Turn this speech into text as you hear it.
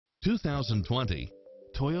2020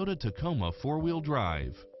 Toyota Tacoma 4-wheel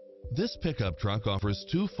drive. This pickup truck offers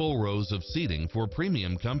 2 full rows of seating for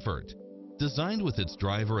premium comfort. Designed with its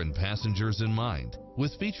driver and passengers in mind,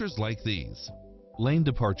 with features like these: lane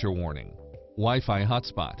departure warning, Wi-Fi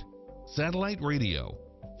hotspot, satellite radio,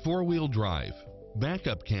 4-wheel drive,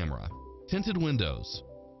 backup camera, tinted windows,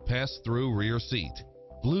 pass-through rear seat,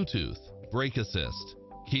 Bluetooth, brake assist,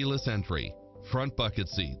 keyless entry, front bucket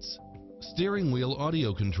seats, steering wheel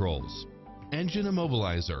audio controls, engine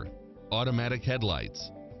immobilizer, automatic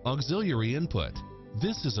headlights, auxiliary input.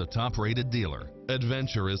 This is a top-rated dealer.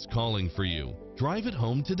 Adventure is calling for you. Drive it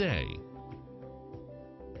home today.